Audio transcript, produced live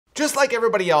Just like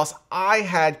everybody else, I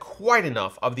had quite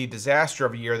enough of the disaster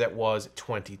of a year that was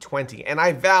 2020, and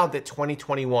I vowed that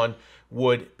 2021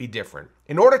 would be different.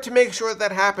 In order to make sure that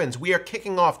that happens, we are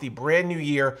kicking off the brand new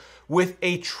year with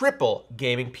a triple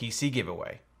gaming PC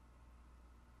giveaway.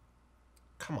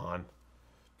 Come on.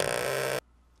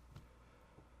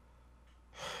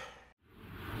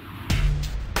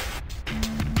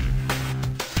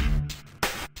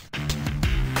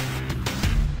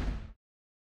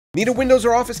 Need a Windows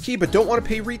or Office key but don't want to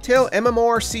pay retail?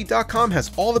 MMORC.com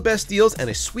has all the best deals and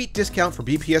a sweet discount for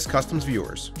BPS Customs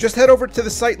viewers. Just head over to the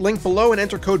site linked below and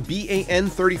enter code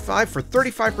BAN35 for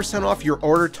 35% off your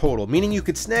order total, meaning you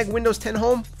could snag Windows 10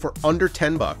 Home for under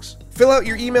 10 bucks. Fill out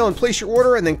your email and place your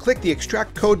order, and then click the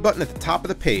extract code button at the top of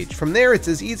the page. From there, it's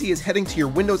as easy as heading to your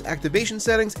Windows activation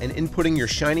settings and inputting your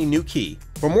shiny new key.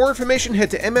 For more information,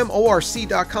 head to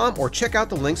MMORC.com or check out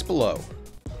the links below.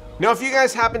 Now, if you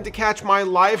guys happened to catch my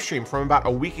live stream from about a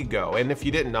week ago, and if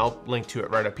you didn't, I'll link to it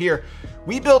right up here,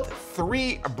 we built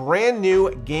 3 brand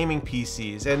new gaming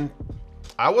PCs, and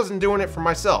I wasn't doing it for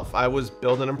myself. I was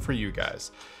building them for you guys.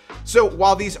 So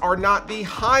while these are not the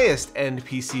highest end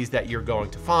PCs that you're going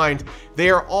to find,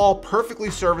 they are all perfectly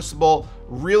serviceable,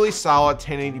 really solid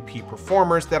 1080p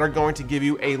performers that are going to give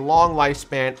you a long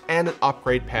lifespan and an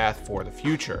upgrade path for the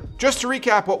future. Just to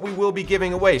recap what we will be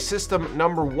giving away, system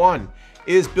number 1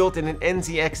 is built in an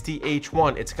NZXT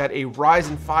H1. It's got a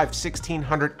Ryzen 5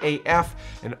 1600AF,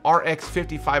 an RX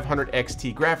 5500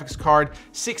 XT graphics card,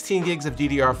 16 gigs of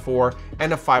DDR4,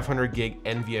 and a 500 gig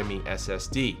NVMe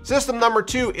SSD. System number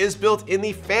 2 is built in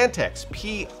the Phanteks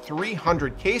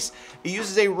P300 case. It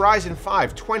uses a Ryzen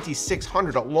 5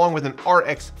 2600 along with an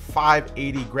RX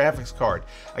 580 graphics card.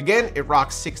 Again, it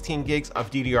rocks 16 gigs of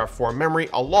DDR4 memory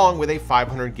along with a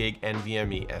 500 gig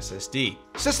NVMe SSD.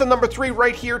 System number 3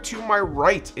 right here to my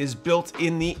right is built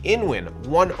in the Inwin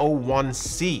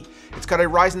 101C. It's got a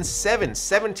Ryzen 7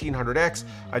 1700X,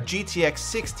 a GTX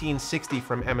 1660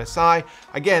 from MSI,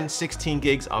 again 16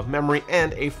 gigs of memory,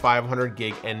 and a 500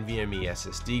 gig NVMe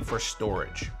SSD for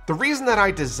storage. The reason that I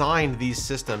designed these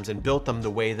systems and built them the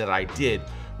way that I did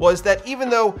was that even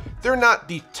though they're not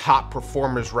the top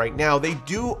performers right now, they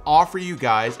do offer you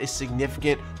guys a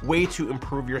significant way to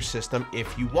improve your system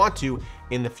if you want to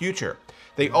in the future.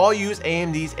 They all use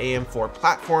AMD's AM4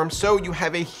 platform, so you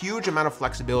have a huge amount of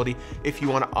flexibility if you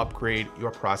want to upgrade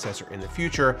your processor in the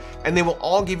future, and they will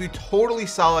all give you totally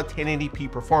solid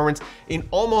 1080p performance in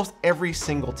almost every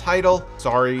single title.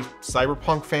 Sorry,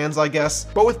 Cyberpunk fans, I guess.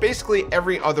 But with basically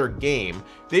every other game,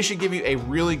 they should give you a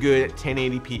really good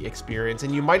 1080p experience,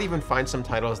 and you might even find some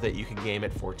titles that you can game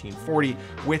at 1440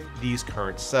 with these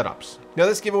current setups. Now,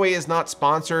 this giveaway is not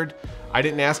sponsored. I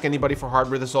didn't ask anybody for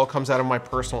hardware. This all comes out of my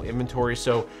personal inventory,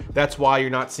 so that's why you're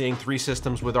not seeing 3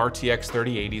 systems with RTX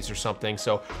 3080s or something.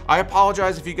 So I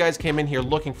apologize if you guys came in here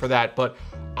looking for that, but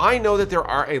I know that there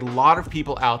are a lot of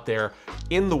people out there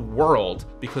in the world,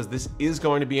 because this is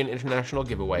going to be an international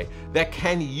giveaway, that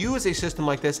can use a system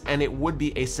like this, and it would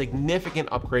be a significant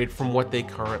upgrade from what they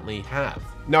currently have.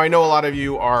 Now, I know a lot of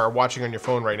you are watching on your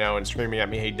phone right now and screaming at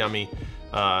me, "Hey dummy,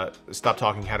 stop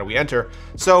talking, how do we enter?"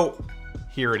 So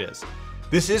here it is.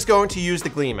 This is going to use the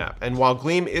Gleam app, and while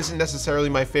Gleam isn't necessarily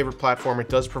my favorite platform, it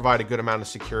does provide a good amount of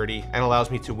security and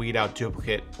allows me to weed out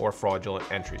duplicate or fraudulent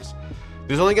entries.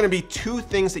 There's only going to be 2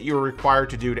 things that you are required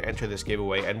to do to enter this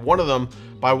giveaway, and one of them,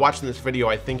 by watching this video,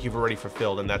 I think you've already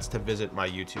fulfilled, and that's to visit my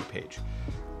YouTube page.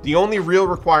 The only real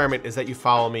requirement is that you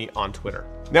follow me on Twitter.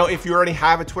 Now, if you already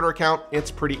have a Twitter account,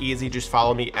 it's pretty easy. Just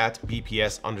follow me at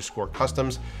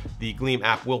BPS_customs. The Gleam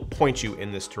app will point you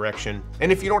in this direction.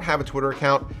 And if you don't have a Twitter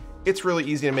account, it's really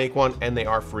easy to make one, and they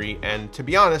are free. And to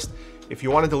be honest, if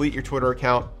you want to delete your Twitter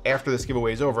account after this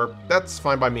giveaway is over, that's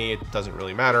fine by me. It doesn't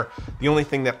really matter. The only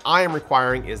thing that I am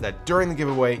requiring is that during the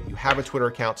giveaway, you have a Twitter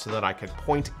account so that I can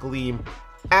point Gleam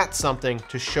at something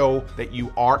to show that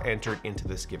you are entered into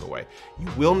this giveaway. You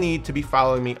will need to be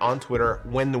following me on Twitter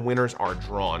when the winners are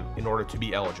drawn in order to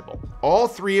be eligible. All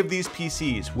 3 of these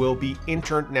PCs will be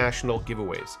international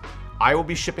giveaways. I will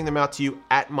be shipping them out to you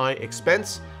at my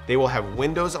expense. They will have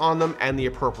Windows on them and the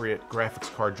appropriate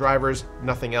graphics card drivers.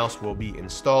 Nothing else will be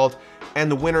installed, and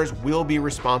the winners will be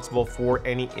responsible for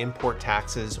any import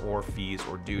taxes or fees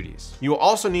or duties. You will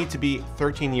also need to be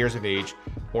 13 years of age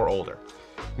or older.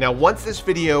 Now, once this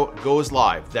video goes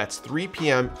live, that's 3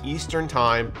 p.m. Eastern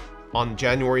Time on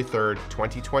January 3rd,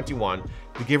 2021,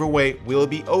 the giveaway will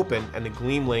be open and the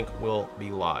Gleam link will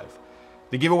be live.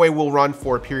 The giveaway will run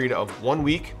for a period of 1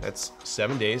 week, that's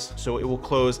 7 days, so it will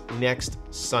close next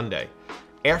Sunday.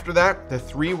 After that, the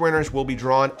 3 winners will be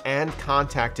drawn and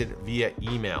contacted via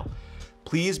email.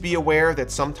 Please be aware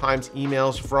that sometimes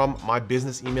emails from my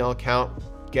business email account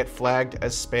get flagged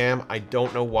as spam. I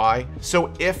don't know why.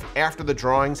 So if after the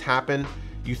drawings happen,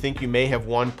 you think you may have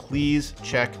won, please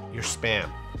check your spam.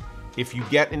 If you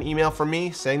get an email from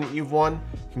me saying that you've won,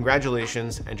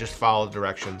 congratulations, and just follow the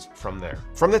directions from there.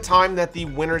 From the time that the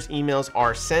winner's emails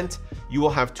are sent, you will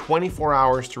have 24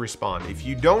 hours to respond. If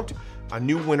you don't, a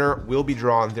new winner will be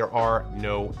drawn. There are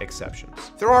no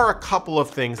exceptions. There are a couple of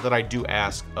things that I do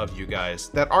ask of you guys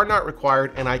that are not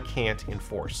required and I can't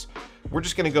enforce. We're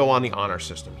just gonna go on the honor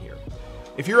system here.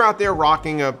 If you're out there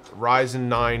rocking a Ryzen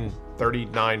 9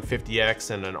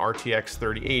 3950X and an RTX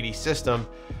 3080 system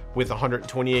with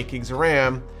 128 gigs of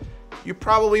RAM, you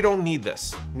probably don't need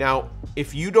this. Now,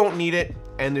 if you don't need it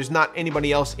and there's not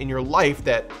anybody else in your life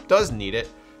that does need it,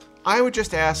 I would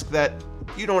just ask that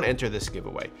you don't enter this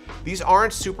giveaway. These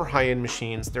aren't super high-end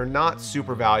machines. They're not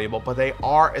super valuable, but they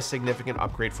are a significant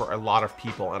upgrade for a lot of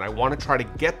people, and I want to try to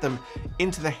get them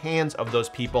into the hands of those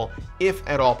people if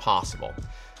at all possible.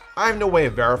 I have no way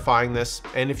of verifying this,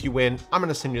 and if you win, I'm going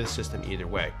to send you the system either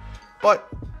way.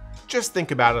 But just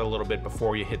think about it a little bit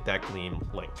before you hit that Gleam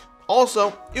link.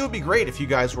 Also, it would be great if you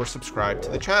guys were subscribed to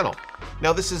the channel.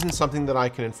 Now, this isn't something that I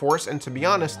can enforce, and to be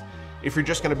honest, if you're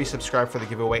just gonna be subscribed for the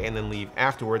giveaway and then leave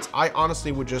afterwards, I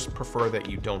honestly would just prefer that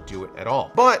you don't do it at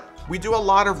all. But we do a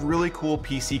lot of really cool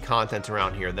PC content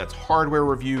around here. That's hardware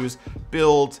reviews,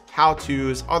 builds,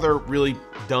 how-tos, other really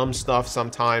dumb stuff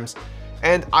sometimes.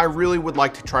 And I really would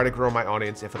like to try to grow my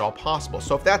audience if at all possible.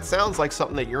 So if that sounds like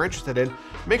something that you're interested in,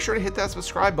 make sure to hit that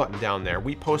subscribe button down there.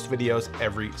 We post videos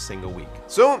every single week.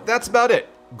 So that's about it.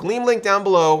 Gleam link down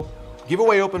below.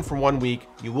 Giveaway open for 1 week.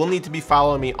 You will need to be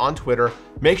following me on Twitter.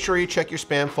 Make sure you check your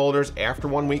spam folders after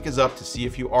 1 week is up to see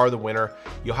if you are the winner.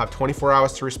 You'll have 24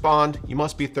 hours to respond. You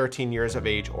must be 13 years of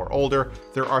age or older.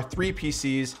 There are 3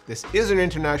 PCs. This is an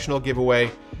international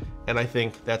giveaway, and I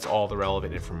think that's all the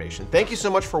relevant information. Thank you so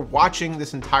much for watching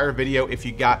this entire video if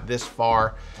you got this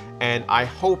far, and I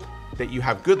hope that you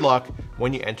have good luck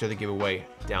when you enter the giveaway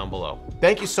down below.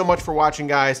 Thank you so much for watching,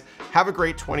 guys. Have a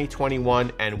great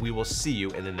 2021, and we will see you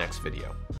in the next video.